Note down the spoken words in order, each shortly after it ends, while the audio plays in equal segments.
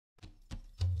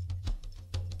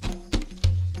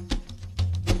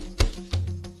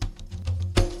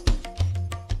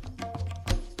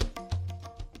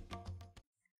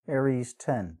Aries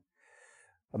 10.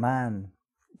 A man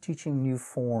teaching new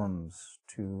forms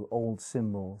to old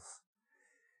symbols.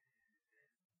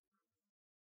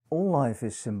 All life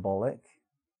is symbolic,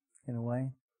 in a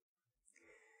way.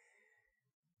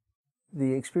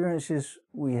 The experiences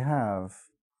we have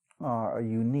are a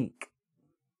unique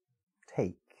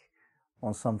take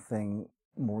on something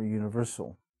more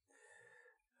universal.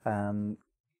 There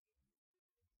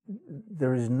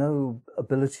is no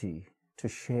ability to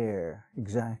share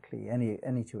exactly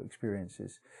any two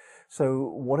experiences. So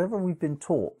whatever we've been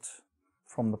taught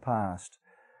from the past,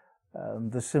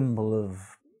 the symbol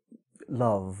of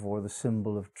love, or the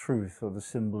symbol of truth, or the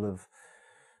symbol of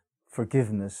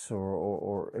forgiveness,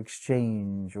 or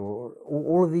exchange, or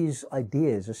all of these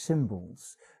ideas are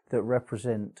symbols that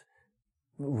represent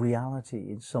reality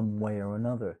in some way or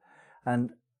another.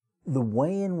 And the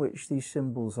way in which these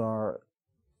symbols are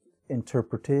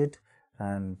interpreted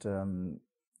and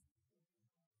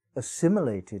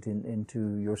assimilated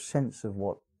into your sense of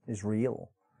what is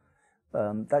real,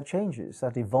 that changes,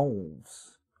 that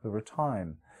evolves over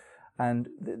time. And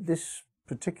this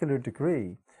particular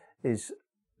degree is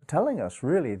telling us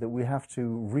really that we have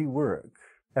to rework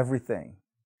everything,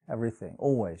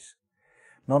 always.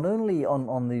 Not only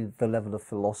on the level of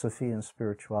philosophy and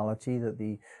spirituality, that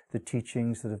the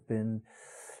teachings that have been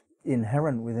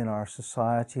inherent within our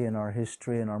society and our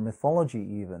history and our mythology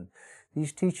even,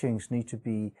 these teachings need to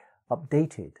be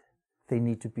updated. They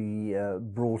need to be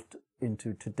brought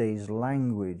into today's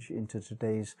language, into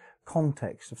today's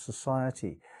context of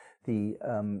society.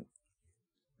 The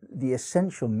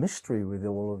essential mystery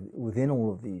within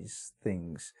all of these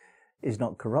things is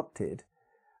not corrupted,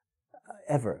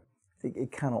 ever.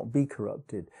 It cannot be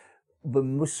corrupted, but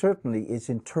most certainly it's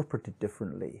interpreted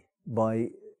differently by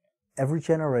every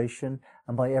generation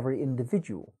and by every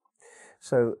individual.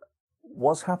 So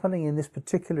what's happening in this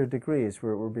particular degree is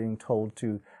we're being told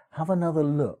to have another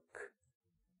look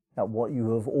at what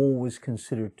you have always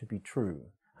considered to be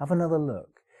true. Have another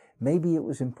look. Maybe it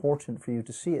was important for you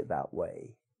to see it that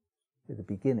way at the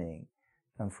beginning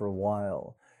and for a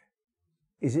while.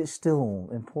 Is it still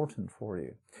important for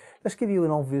you? Let's give you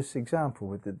an obvious example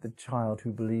with the child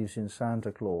who believes in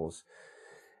Santa Claus.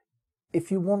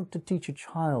 If you want to teach a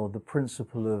child the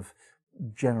principle of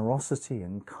generosity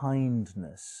and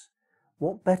kindness,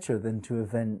 what better than to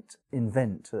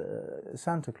invent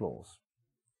Santa Claus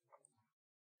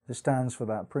that stands for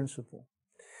that principle?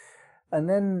 And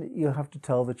then you have to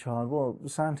tell the child, well,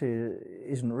 Santa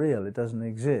isn't real, it doesn't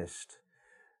exist.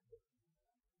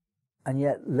 And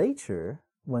yet later,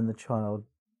 when the child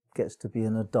gets to be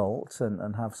an adult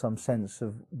and have some sense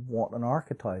of what an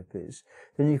archetype is,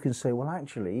 then you can say, well,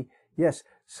 actually, yes,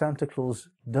 Santa Claus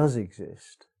does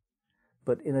exist,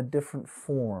 but in a different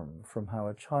form from how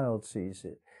a child sees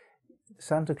it.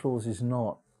 Santa Claus is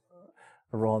not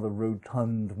a rather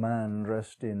rotund man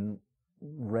dressed in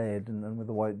red and with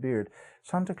a white beard.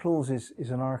 Santa Claus is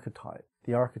an archetype,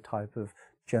 the archetype of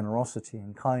generosity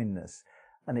and kindness,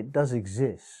 and it does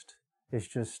exist. It's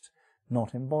just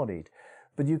not embodied.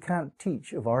 But you can't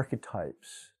teach of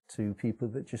archetypes to people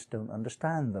that just don't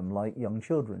understand them, like young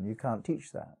children. You can't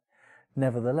teach that.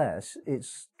 Nevertheless,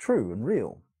 it's true and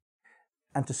real.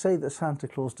 And to say that Santa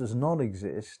Claus does not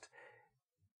exist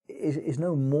is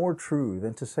no more true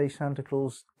than to say Santa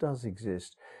Claus does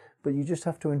exist. But you just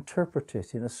have to interpret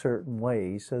it in a certain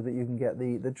way so that you can get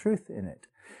the truth in it.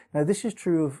 Now, this is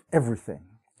true of everything.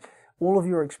 All of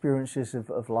your experiences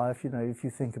of life, you know, if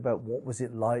you think about what was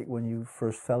it like when you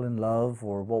first fell in love,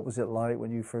 or what was it like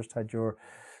when you first had your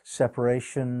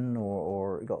separation,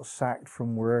 or got sacked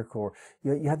from work, or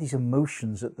you had these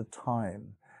emotions at the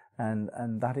time, and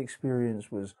that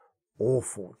experience was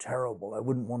awful, terrible. I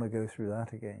wouldn't want to go through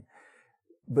that again.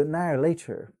 But now,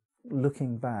 later,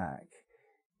 looking back,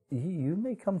 you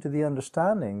may come to the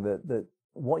understanding that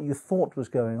what you thought was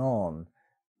going on,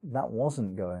 that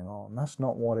wasn't going on. That's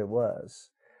not what it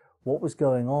was. What was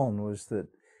going on was that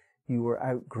you were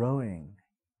outgrowing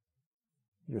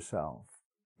yourself.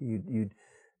 You'd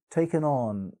taken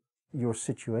on your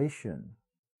situation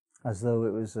as though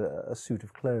it was a suit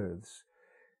of clothes.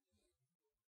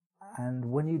 And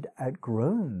when you'd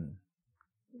outgrown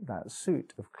that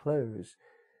suit of clothes,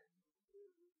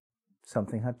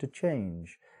 something had to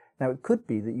change. Now, it could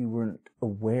be that you weren't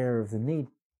aware of the need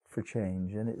for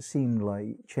change, and it seemed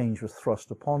like change was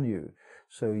thrust upon you.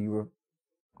 So you were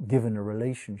given a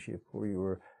relationship, or you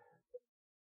were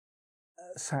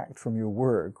sacked from your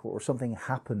work, or something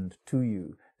happened to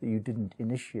you that you didn't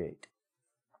initiate.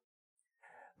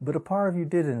 But a part of you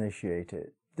did initiate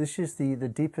it. This is the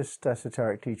deepest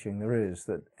esoteric teaching there is,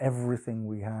 that everything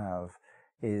we have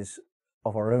is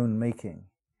of our own making.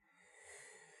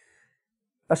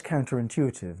 That's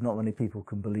counterintuitive. Not many people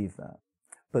can believe that.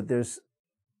 But there's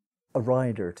a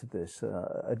rider to this,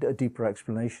 a deeper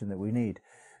explanation that we need.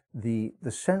 The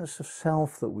sense of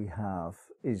self that we have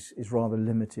is rather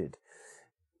limited.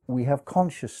 We have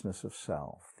consciousness of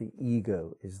self. The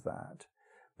ego is that.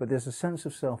 But there's a sense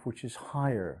of self which is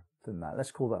higher than that.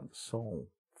 Let's call that the soul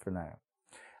for now.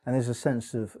 And there's a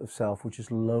sense of self which is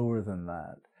lower than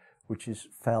that, which is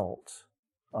felt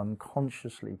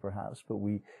unconsciously perhaps, but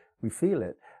we feel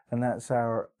it. And that's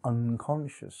our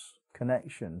unconscious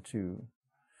connection to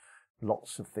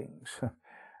lots of things.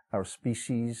 Our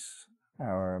species,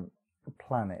 our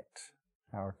planet,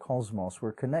 our cosmos,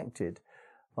 we're connected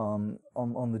on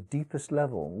the deepest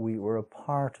level. We're a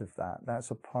part of that. That's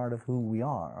a part of who we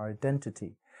are, our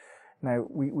identity. Now,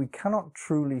 we cannot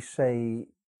truly say,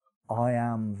 I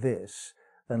am this,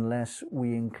 unless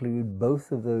we include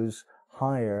both of those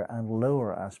higher and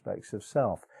lower aspects of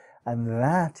self. And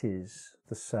that is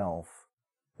the self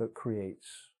that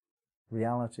creates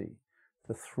reality,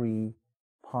 the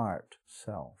three-part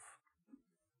self.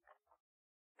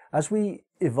 As we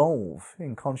evolve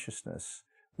in consciousness,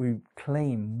 we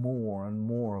claim more and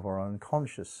more of our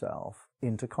unconscious self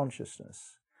into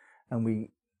consciousness, and we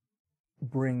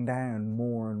bring down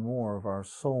more and more of our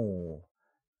soul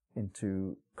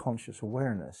into conscious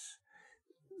awareness.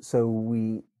 So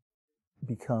we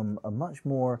become a much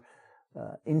more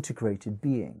integrated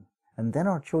being, and then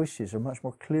our choices are much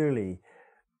more clearly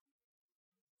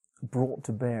brought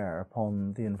to bear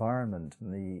upon the environment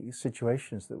and the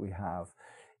situations that we have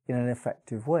in an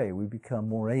effective way. We become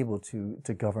more able to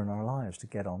govern our lives, to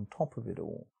get on top of it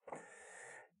all.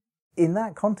 In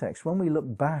that context, when we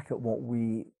look back at what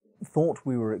we thought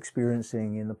we were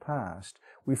experiencing in the past,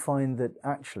 we find that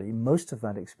actually most of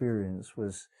that experience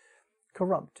was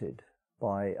corrupted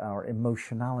by our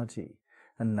emotionality.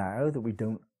 And now that we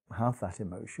don't have that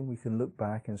emotion, we can look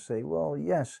back and say, well,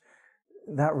 yes,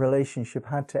 that relationship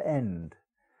had to end.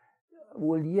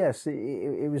 Well, yes,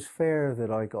 it was fair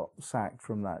that I got sacked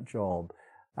from that job,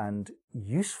 and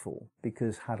useful,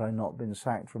 because had I not been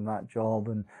sacked from that job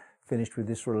and finished with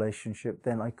this relationship,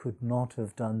 then I could not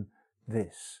have done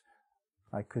this.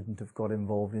 I couldn't have got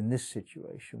involved in this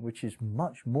situation, which is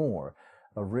much more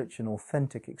a rich and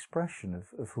authentic expression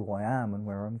of who I am and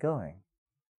where I'm going.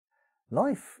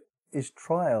 Life is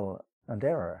trial and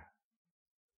error.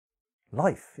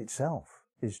 Life itself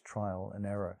is trial and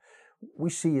error. We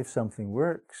see if something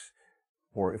works,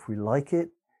 or if we like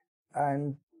it,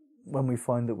 and when we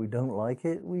find that we don't like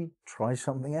it, we try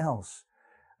something else,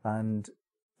 and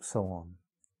so on.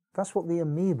 That's what the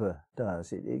amoeba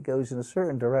does. It goes in a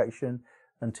certain direction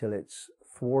until it's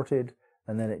thwarted,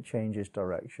 and then it changes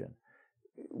direction.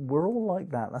 We're all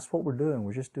like that. That's what we're doing.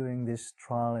 We're just doing this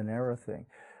trial and error thing.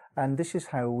 And this is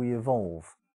how we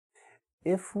evolve.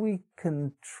 If we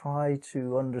can try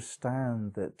to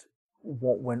understand that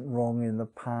what went wrong in the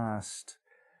past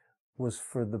was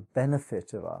for the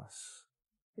benefit of us,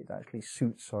 it actually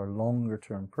suits our longer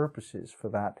term purposes for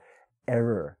that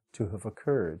error to have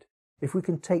occurred. If we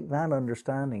can take that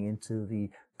understanding into the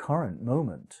current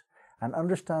moment and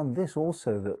understand this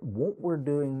also, that what we're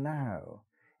doing now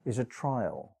is a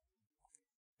trial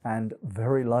and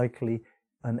very likely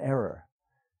an error.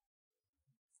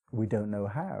 We don't know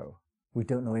how. We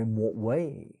don't know in what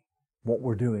way what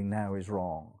we're doing now is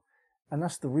wrong. And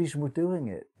that's the reason we're doing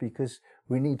it, because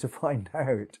we need to find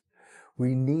out.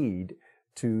 We need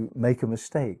to make a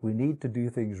mistake. We need to do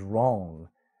things wrong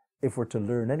if we're to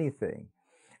learn anything.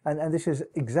 And this is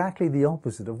exactly the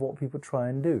opposite of what people try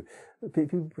and do.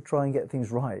 People try and get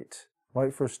things right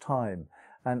first time.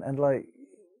 And like,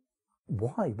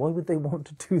 why? Why would they want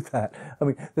to do that? I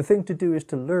mean, the thing to do is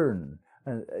to learn.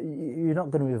 And you're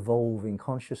not going to evolve in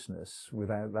consciousness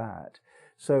without that.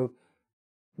 So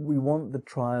we want the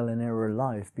trial and error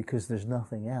life because there's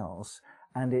nothing else.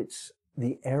 And it's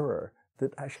the error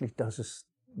that actually does us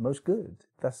most good.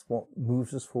 That's what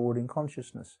moves us forward in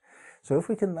consciousness. So if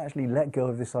we can actually let go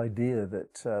of this idea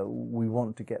that we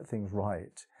want to get things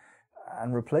right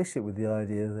and replace it with the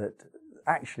idea that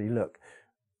actually, look,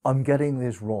 I'm getting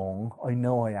this wrong. I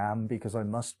know I am because I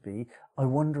must be. I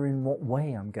wonder in what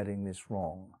way I'm getting this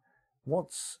wrong.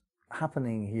 What's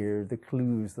happening here, the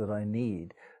clues that I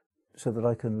need, so that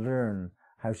I can learn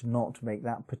how to not make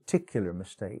that particular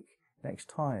mistake next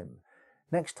time.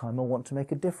 Next time I want to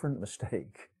make a different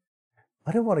mistake.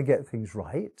 I don't want to get things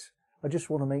right. I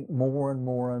just want to make more and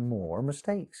more and more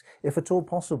mistakes, if at all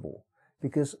possible,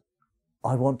 because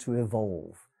I want to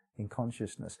evolve in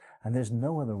consciousness. And there's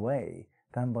no other way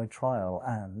than by trial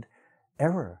and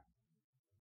error.